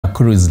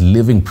Nakuru is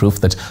living proof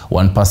that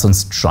one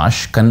person's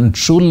trash can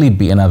truly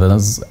be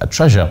another's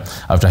treasure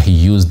after he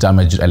used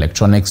damaged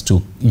electronics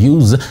to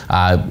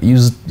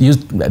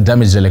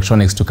damaged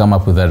electronics to come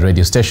up with a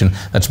radio station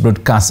that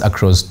broadcasts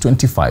across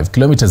 25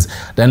 kilometers.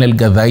 Daniel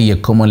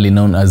Gadhaiya, commonly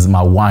known as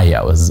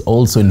Mawaya, has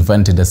also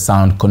invented a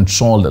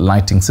sound-controlled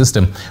lighting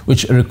system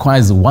which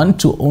requires one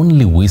to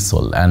only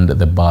whistle and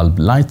the bulb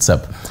lights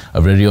up.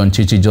 A radio on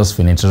Chichi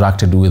Josephine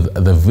interacted with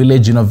the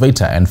village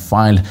innovator and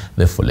filed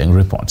the following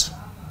report.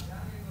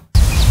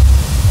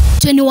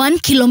 21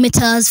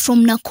 kilometers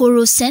from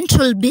Nakuru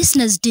Central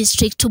Business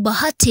District to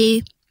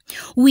Bahati,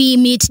 we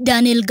meet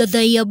Daniel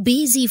Gadhaiya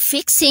busy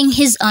fixing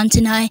his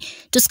antennae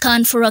to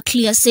scan for a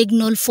clear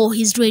signal for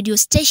his radio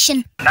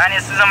station.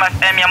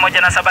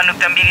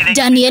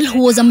 Daniel,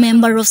 who was a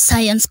member of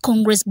Science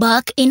Congress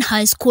back in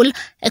high school,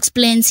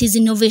 explains his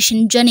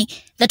innovation journey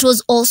that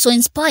was also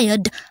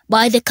inspired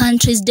by the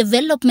country's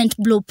development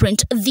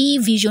blueprint, the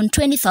Vision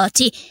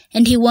 2030,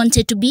 and he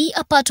wanted to be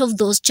a part of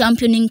those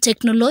championing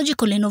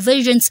technological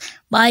innovations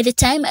by the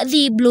time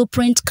the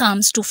blueprint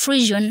comes to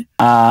fruition.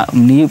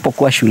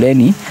 Nilipokuwa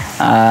shuleni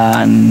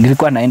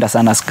nilikuwa naenda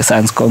sana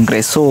Science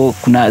Congress, so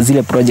kuna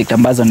zile project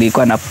ambazo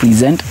nilikuwa na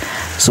present,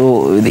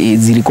 so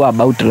zilikuwa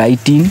about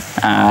lighting,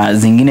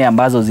 zingine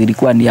ambazo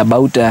zilikuwa ni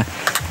about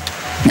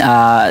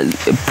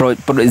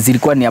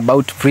zilikuwa ni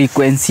about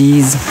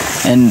frequencies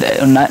and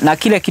na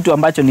kile kitu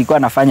ambacho nilikuwa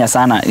nafanya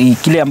sana,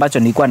 kile ambacho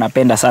nilikuwa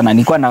napenda sana,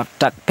 nilikuwa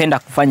napenda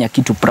kufanya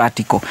kitu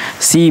practical,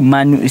 si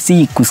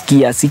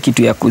kusikia, si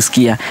kitu ya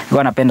kusikia,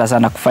 nilikuwa napenda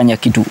sana kufanya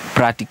kitu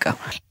practical.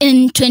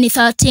 In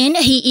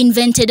 2013, he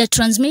invented a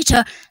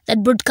transmitter that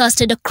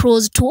broadcasted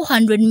across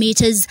 200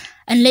 meters,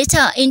 and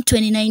later in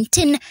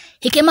 2019,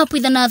 he came up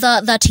with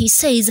another that he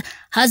says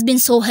has been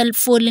so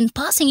helpful in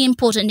passing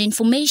important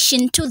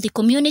information to the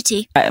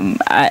community.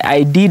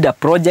 I did a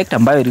project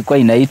ambayo ilikuwa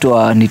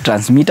inaitwa ni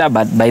transmitter,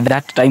 but by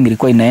that time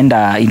ilikuwa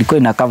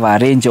ina cover a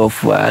range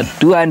of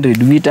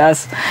 200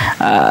 meters,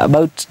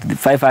 about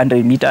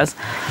 500 meters,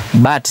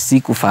 but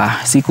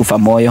sikufa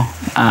moyo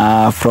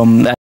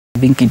from I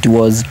think it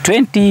was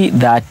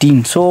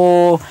 2013.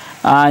 So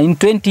in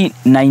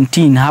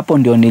 2019 hapo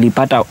ndio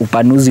nilipata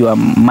upanuzi wa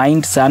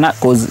mind sana,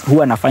 cause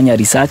huwa nafanya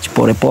research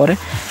pore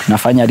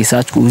nafanya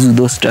research kuhusu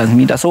those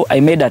transmitter. So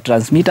I made a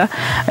transmitter,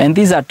 and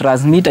this a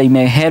transmitter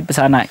may help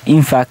sana,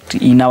 in fact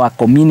in our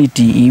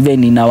community,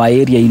 even in our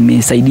area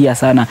imesaidia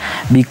sana,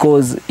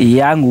 because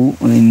yangu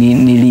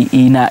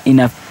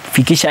ina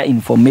fikisha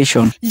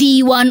information.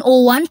 The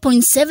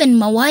 101.7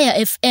 Mawaya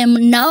FM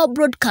now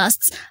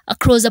broadcasts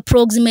across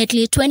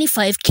approximately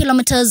 25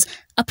 kilometers,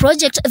 a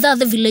project that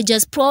the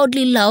villagers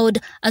proudly laud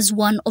as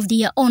one of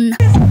their own.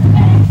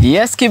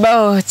 Yes,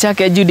 kibao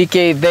chake Judy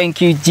K,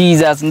 thank you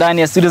Jesus,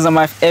 ndani ya studio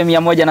za FM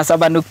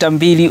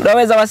 107.2.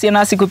 Unaweza wasiliana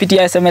nasi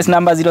kupitia SMS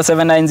number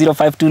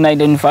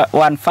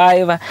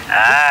 0790529915.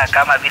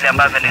 Kama vile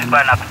ambavyo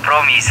nilikuwa na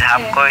kupromise,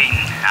 I'm going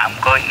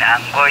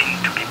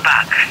to be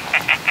back.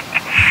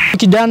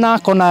 Kijana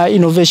kona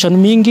innovation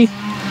mingi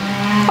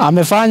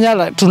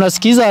amefanya,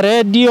 tunasikiza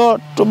radio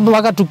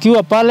mpaka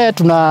tukiwa pale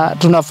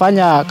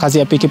tunafanya kazi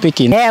ya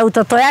pikipiki.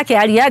 Utoto yake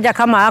aliaja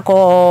kama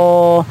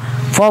ako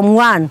form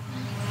 1,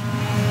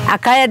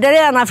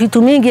 akaendelea na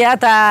vitu mingi,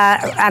 hata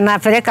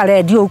anapeleka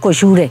radio huko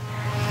shule,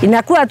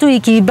 inakuwa tu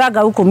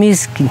ikiibaga huko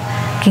miski.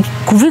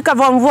 Kufika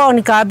form 4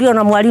 nikaambiwa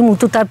na mwalimu,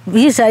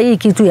 tutapisha hii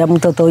kitu ya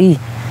mtoto hii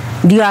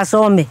ndio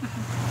asome,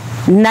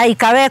 na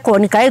ikawekwa,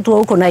 nikaitwa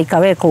huko na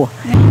ikawekwa.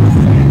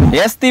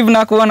 Yes, Steve,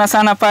 nakuona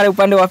sana pale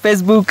upande wa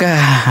Facebook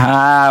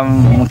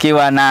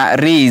mkiwa na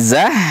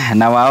Riza,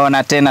 na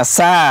waona tena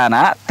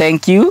sana.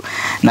 Thank you.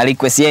 Na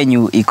request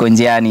yenu iko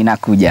njiani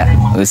nakuja.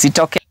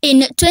 Usitoke.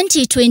 In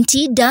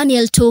 2020,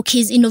 Daniel took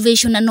his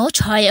innovation a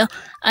notch higher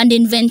and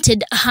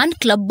invented a hand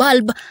club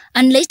bulb,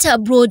 and later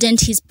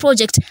broadened his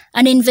project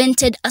and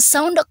invented a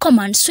sound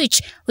command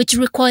switch which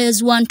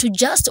requires one to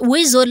just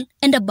whistle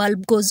and a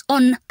bulb goes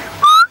on.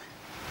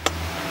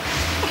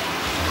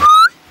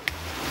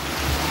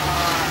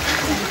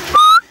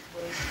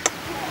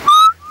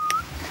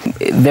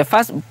 The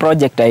first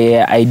project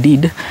I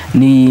did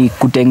ni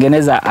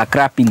kutengeneza a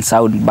crapping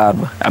sound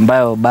bulb,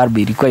 ambayo bulb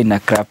ilikuwa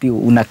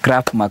una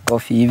crap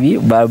makofi hivi,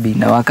 bulb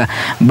inawaka.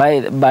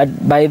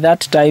 By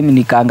that time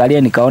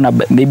nikaangalia, nikaona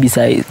maybe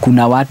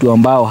kuna watu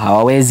ambao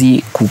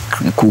hawawezi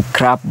ku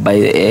crap,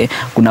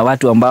 kuna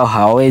watu ambao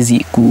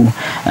hawawezi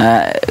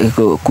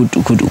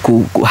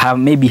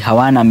maybe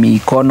hawana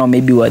mikono,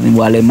 maybe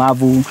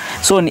walemavu.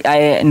 So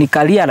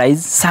nika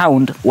realize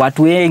sound,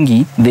 watu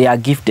wengi they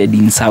are gifted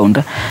in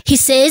sound. He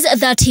says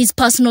that his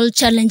personal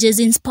challenges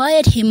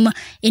inspired him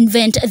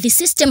invent the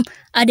system,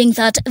 adding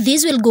that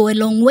this will go a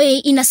long way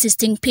in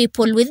assisting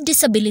people with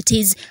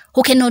disabilities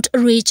who cannot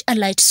reach a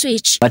light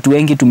switch. Watu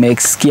wengi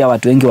tumesikia,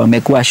 watu wengi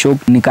wamekuwa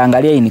shock.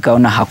 Nikaangalia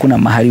nikaona hakuna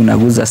mahali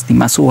unaguza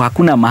stima, so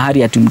hakuna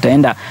mahali ati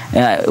mtaenda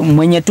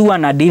mwenye tu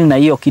ana deal na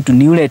hiyo kitu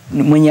ni yule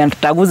mwenye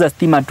ataguza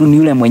stima tu, ni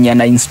yule mwenye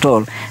ana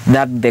install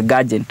the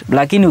gadget.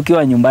 Lakini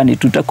ukiwa nyumbani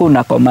tutakuwa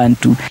una command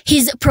tu.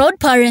 His proud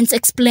parents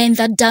explain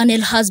that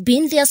Daniel has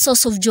been their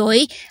source of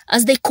joy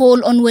as they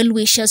call on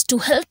well-wishers to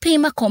help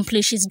him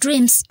accomplish his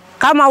dreams.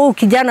 Kama huyu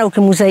kijana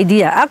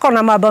ukimsaidia, ako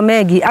na mambo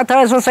mengi,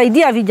 ataweza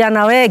kusaidia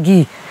vijana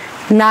wengi,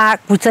 na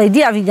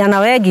kusaidia vijana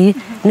wengi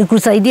ni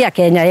kusaidia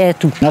Kenya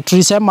yetu. Na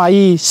tulisema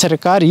hii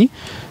serikali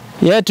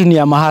yetu ni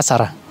ya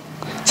mahasara.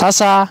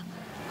 Sasa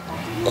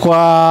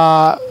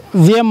kwa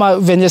vyema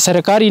venye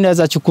serikali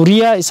inaweza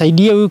chukulia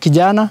isaidie huyu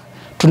kijana,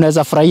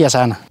 tunaweza furahia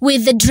sana.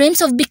 With the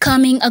dreams of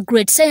becoming a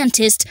great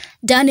scientist,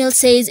 Daniel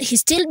says he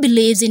still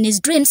believes in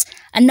his dreams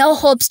and now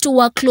hopes to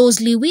work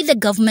closely with the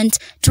government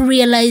to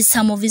realize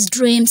some of his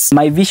dreams.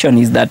 My vision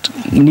is that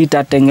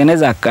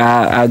nitatengeneza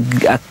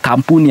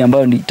kampuni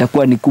ambayo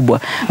itakuwa ni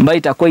kubwa, ambayo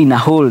itakuwa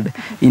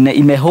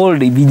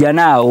imehold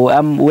vijana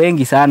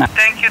wengi sana.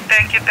 Thank you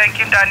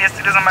Daniel.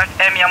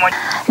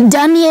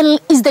 Daniel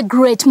is the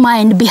great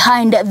mind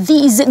behind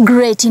these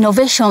great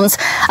innovations,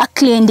 a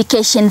clear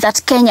indication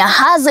that Kenya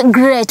has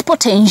great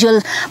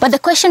potential. But the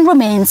question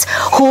remains,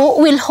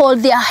 who will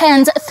hold their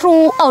hands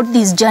throughout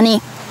this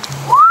journey?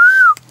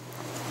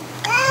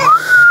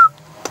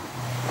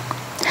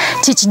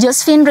 Chichi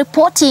Josephine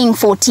reporting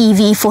for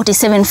TV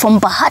 47 from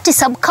Bahati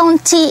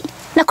Sub-County,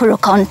 Nakuru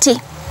County.